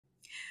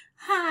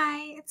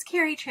Hi, it's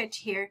Carrie Tritsch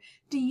here.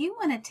 Do you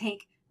want to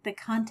take the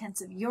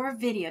contents of your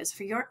videos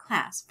for your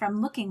class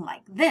from looking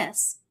like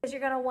this?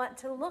 You're going to want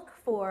to look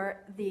for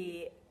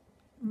the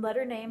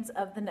letter names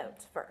of the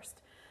notes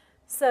first.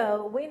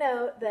 So we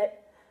know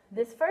that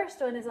this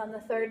first one is on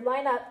the third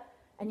line up,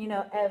 and you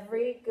know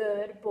every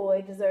good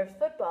boy deserves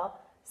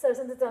football. So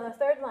since it's on the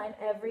third line,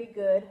 every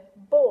good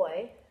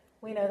boy,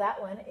 we know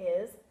that one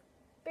is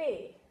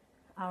B.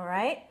 All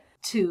right?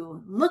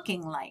 To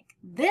looking like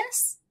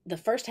this? The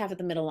first half of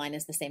the middle line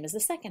is the same as the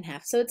second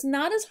half, so it's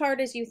not as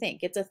hard as you think.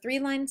 It's a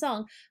 3-line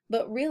song,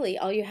 but really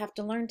all you have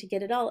to learn to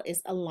get it all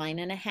is a line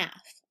and a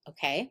half,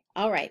 okay?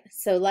 All right,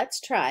 so let's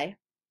try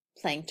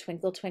playing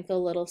Twinkle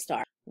Twinkle Little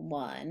Star.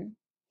 1,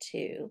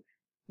 2,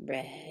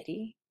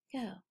 ready,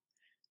 go.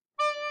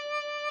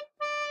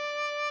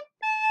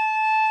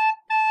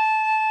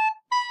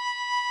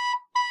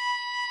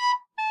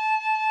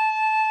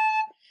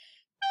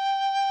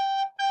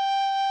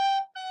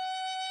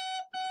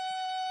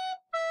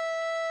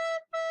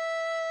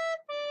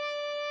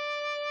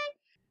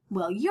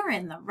 Well, you're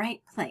in the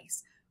right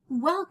place.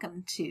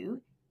 Welcome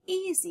to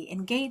Easy,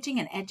 Engaging,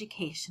 and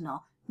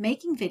Educational,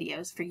 Making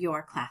Videos for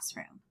Your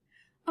Classroom.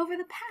 Over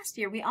the past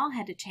year, we all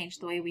had to change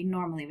the way we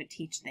normally would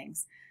teach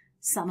things.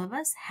 Some of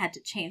us had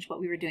to change what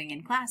we were doing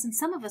in class, and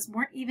some of us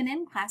weren't even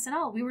in class at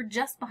all. We were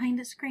just behind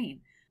a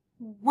screen.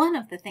 One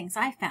of the things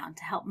I found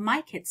to help my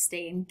kids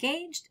stay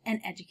engaged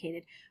and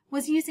educated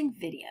was using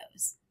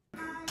videos.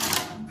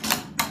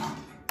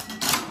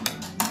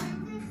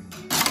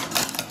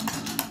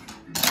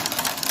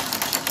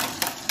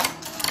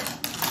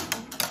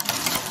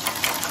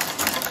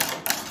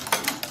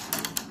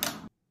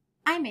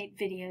 I made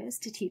videos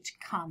to teach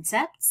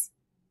concepts.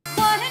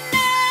 What a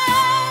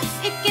note,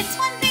 it gets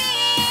one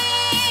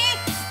beat,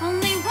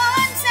 only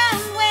one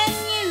sound when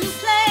you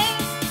play,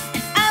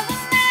 and I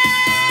will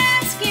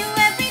ask you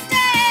every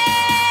day,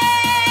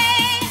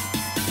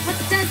 what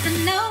does the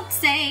note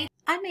say?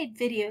 I made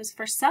videos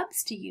for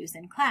subs to use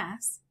in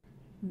class.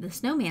 The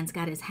snowman's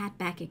got his hat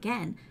back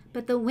again,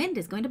 but the wind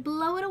is going to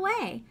blow it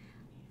away.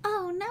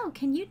 Oh no,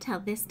 can you tell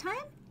this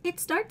time? It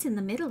starts in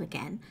the middle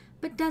again,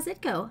 but does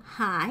it go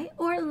high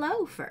or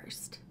low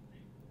first?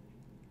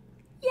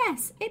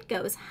 Yes, it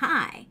goes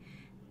high.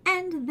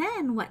 And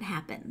then what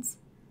happens?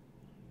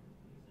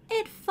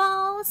 It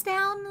falls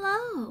down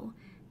low,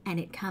 and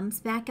it comes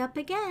back up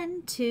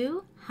again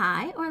to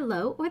high or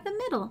low or the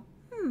middle.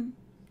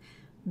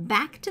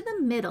 Back to the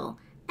middle,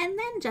 and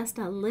then just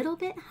a little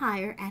bit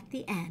higher at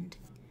the end.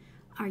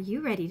 Are you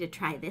ready to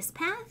try this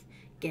path?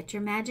 Get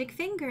your magic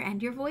finger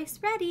and your voice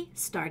ready,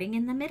 starting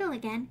in the middle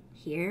again.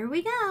 Here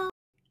we go.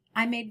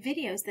 I made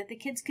videos that the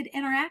kids could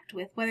interact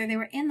with whether they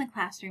were in the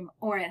classroom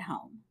or at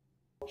home.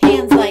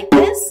 Hands like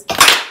this.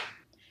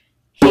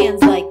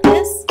 Hands like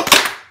this.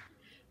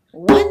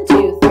 1,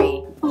 2,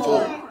 3,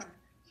 4.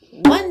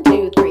 1,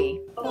 2,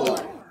 3,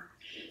 4.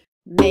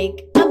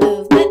 Make a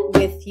movement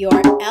with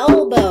your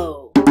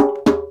elbow.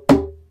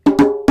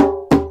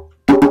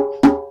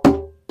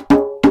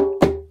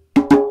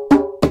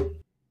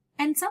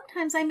 And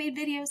sometimes I made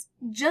videos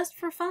just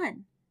for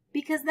fun,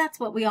 because that's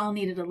what we all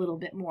needed a little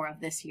bit more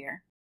of this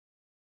year.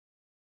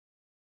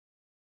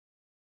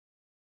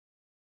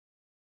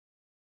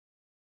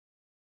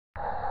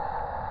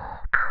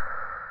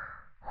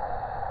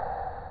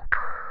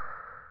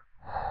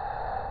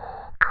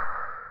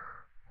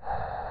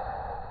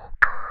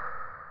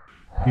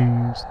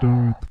 He's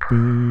Darth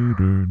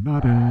Vader,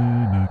 not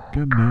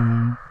Anakin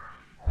now.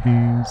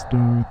 He's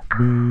Darth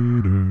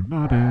Vader,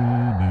 not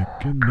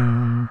Anakin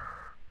now.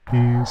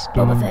 He's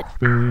Darth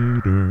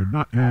Vader,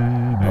 not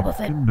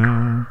Anakin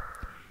now.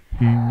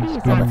 He's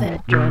Darth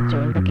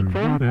Vader,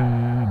 not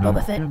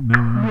Anakin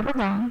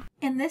now.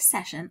 In this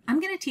session, I'm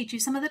going to teach you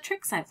some of the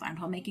tricks I've learned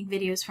while making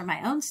videos for my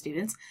own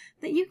students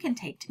that you can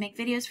take to make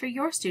videos for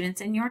your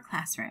students in your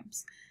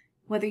classrooms.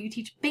 Whether you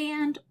teach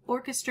band,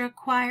 orchestra,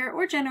 choir,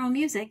 or general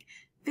music,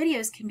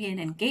 videos can be an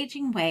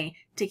engaging way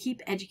to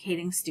keep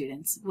educating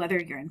students, whether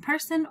you're in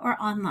person or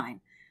online.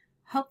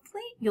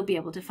 Hopefully, you'll be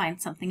able to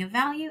find something of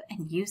value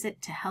and use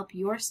it to help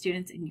your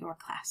students in your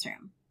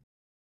classroom.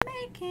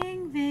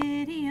 Making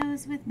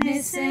videos with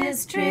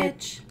Mrs.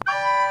 Tritsch.